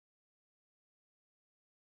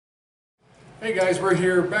Hey guys, we're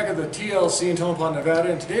here back at the TLC in Tonopah,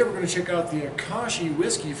 Nevada, and today we're going to check out the Akashi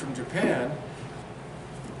whiskey from Japan.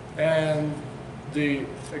 And the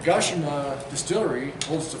Akashi distillery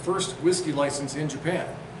holds the first whiskey license in Japan.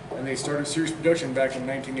 And they started series production back in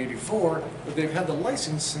 1984, but they've had the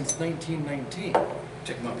license since 1919.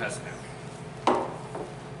 Check them out, pass it down.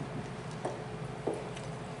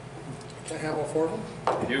 Can I have all four of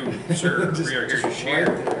them? You do, sir. We are here to share.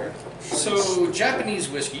 Right, So, Japanese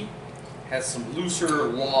whiskey has some looser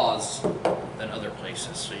laws than other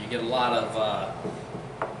places, so you get a lot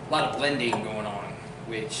of blending going on,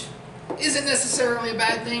 which isn't necessarily a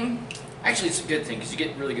bad thing. Actually, it's a good thing because you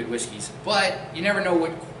get really good whiskeys, but you never know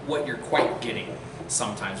what you're quite getting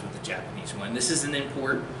sometimes with the Japanese one. This is an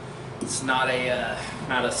import. It's not a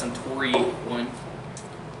Suntory one.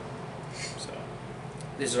 So,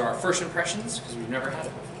 these are our first impressions because we've never had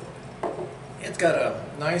it before. It's got a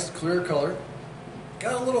nice clear color.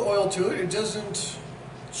 Got a little oil to it. It doesn't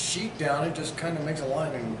sheet down. It just kind of makes a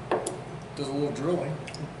line and does a little drilling.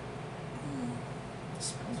 It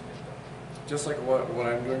smells good though. Just like what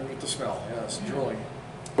I'm doing with the smell. Yeah, it's drilling.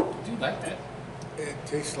 I do like that. It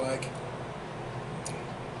tastes like,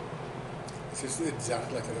 it's just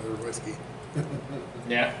exactly like another whiskey.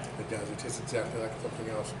 Yeah. It does. It tastes exactly like something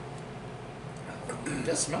else. It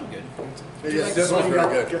does smell good. It smells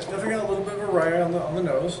very good. Definitely got a little bit of a rye on the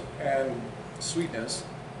nose and sweetness.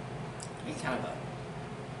 It's kind of a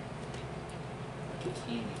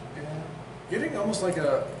candy. Yeah. Getting almost like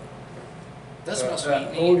a Does smell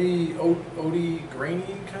that sweet. oaty grainy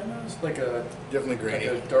kind of like a Definitely grainy.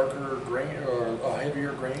 like a darker grain or a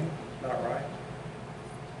heavier grain, not rye,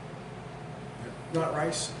 not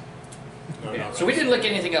rice. No, Yeah. not So we rice. didn't look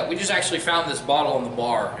anything up. We just actually found this bottle in the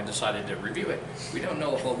bar and decided to review it. We don't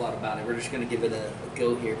know a whole lot about it. We're just going to give it a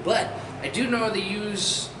go here. But I do know they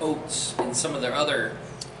use oats in some of their other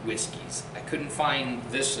whiskeys. I couldn't find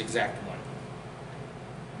this exact one.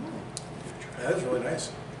 That is really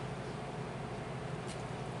nice.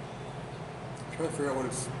 I'm trying to figure out what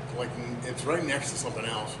it's like. It's right next to something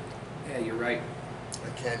else. Yeah, you're right. I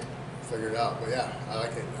can't figure it out, but yeah, I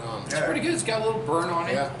like it. It's pretty good. It's got a little burn on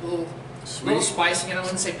it. Yeah. A little spicy. You know, I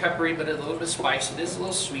wouldn't say peppery, but a little bit spicy. It is a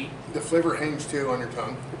little sweet. The flavor hangs too on your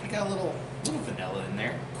tongue. I got a little vanilla in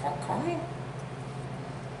there. Caramel?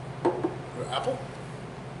 Apple?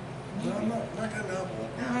 No, I'm not got an apple.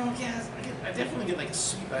 No, yeah, I definitely get like a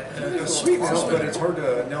sweet. A sweetness, but it's hard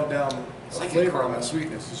to nail down It's a like a flavor on caramel. that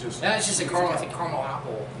sweetness. It's just Yeah, it's just a caramel. I think caramel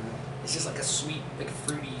apple. It's just like a sweet, like a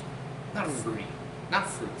fruity, not fruity, not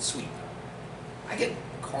fruit, sweet. I get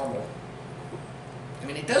caramel. I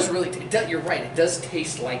mean, it does really. You're right. It does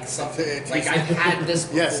taste like something. Like I've had this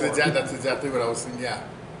before. Yes, that's exactly what I was thinking. Yeah.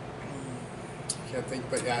 Can't think,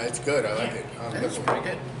 but yeah, it's good. I like it. That is pretty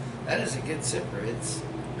good. That is a good sipper. It's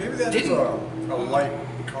maybe that is a light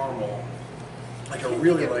caramel, like a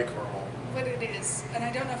really light caramel. What it is, and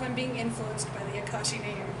I don't know if I'm being influenced by the Akashi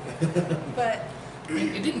name, but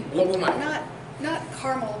it didn't blow my mind. not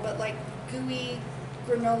caramel, but like gooey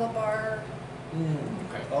granola bar.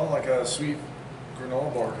 Okay. Oh, like a sweet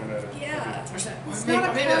granola bar kind of. Yeah, Where's that? It's Maybe, not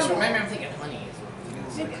a maybe that's what. caramel. Maybe I'm thinking honey. Is what I'm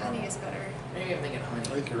thinking. Maybe honey is better. Maybe I'm thinking I honey.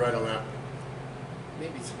 think you're right on that.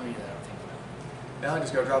 Maybe it's honey that I'm thinking of. Now I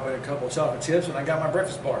just gotta drop in a couple of chocolate chips and I got my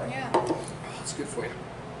breakfast bar. Yeah. Oh, it's good for you.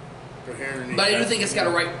 Go here underneath But I do that. think it's got a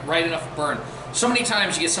right enough burn. So many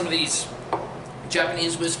times you get some of these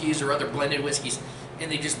Japanese whiskeys or other blended whiskeys,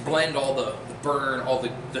 and they just blend all the burn, all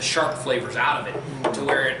the sharp flavors out of it to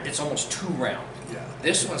where it's almost too round. Yeah.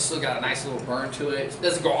 This one's still got a nice little burn to it. It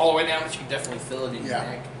doesn't go all the way down, but you can definitely feel it in your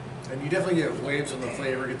neck. And you definitely get waves of the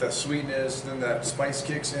flavor, get that sweetness, then that spice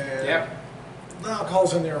kicks in. Yeah. The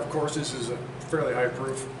alcohol's in there, of course. This is a fairly high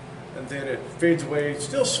proof. And then it fades away. It's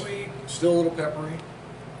still sweet, still a little peppery.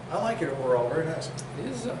 I like it overall. Very nice. It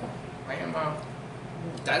is,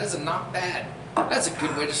 that is not bad. That's a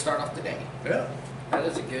good way to start off the day. Yeah. That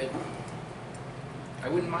is a good, I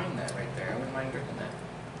wouldn't mind that right there. I wouldn't mind drinking that.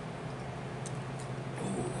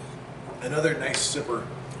 Ooh. Another nice sipper.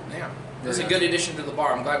 Yeah. That's a good addition to the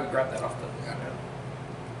bar. I'm glad we grabbed that off the.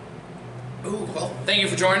 Ooh, well, thank you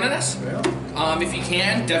for joining us. Yeah. If you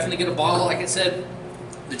can, definitely get a bottle. Like I said,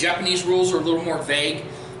 the Japanese rules are a little more vague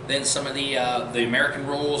than some of the American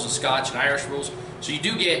rules, the Scotch and Irish rules. So you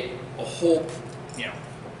do get a whole,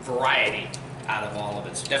 variety out of all of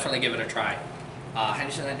it. So definitely give it a try. How do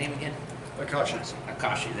you say that name again? Akashi.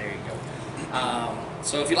 Akashi, there you go.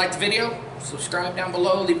 So if you liked the video, subscribe down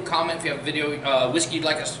below. Leave a comment if you have a video whiskey you'd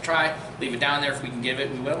like us to try. Leave it down there. If we can give it,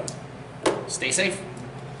 we will. Stay safe.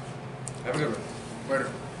 Have a good one. Later.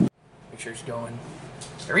 Make sure it's going.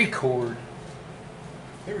 Record.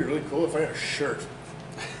 It'd be really cool if I had a shirt.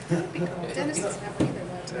 That'd be cool. Dennis doesn't have one either,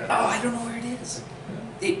 though. Oh, I don't know where it is.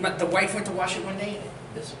 The wife went to wash it one day and it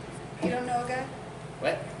disappeared. You don't know a guy?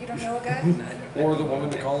 What? You don't know a guy? Or the woman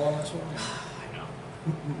to call on this one. I know.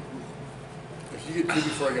 If you get two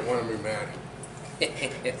before I get one, I'm gonna be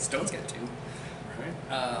mad. Stone's got two. Right.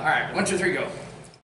 All right, 1, 2, 3, go.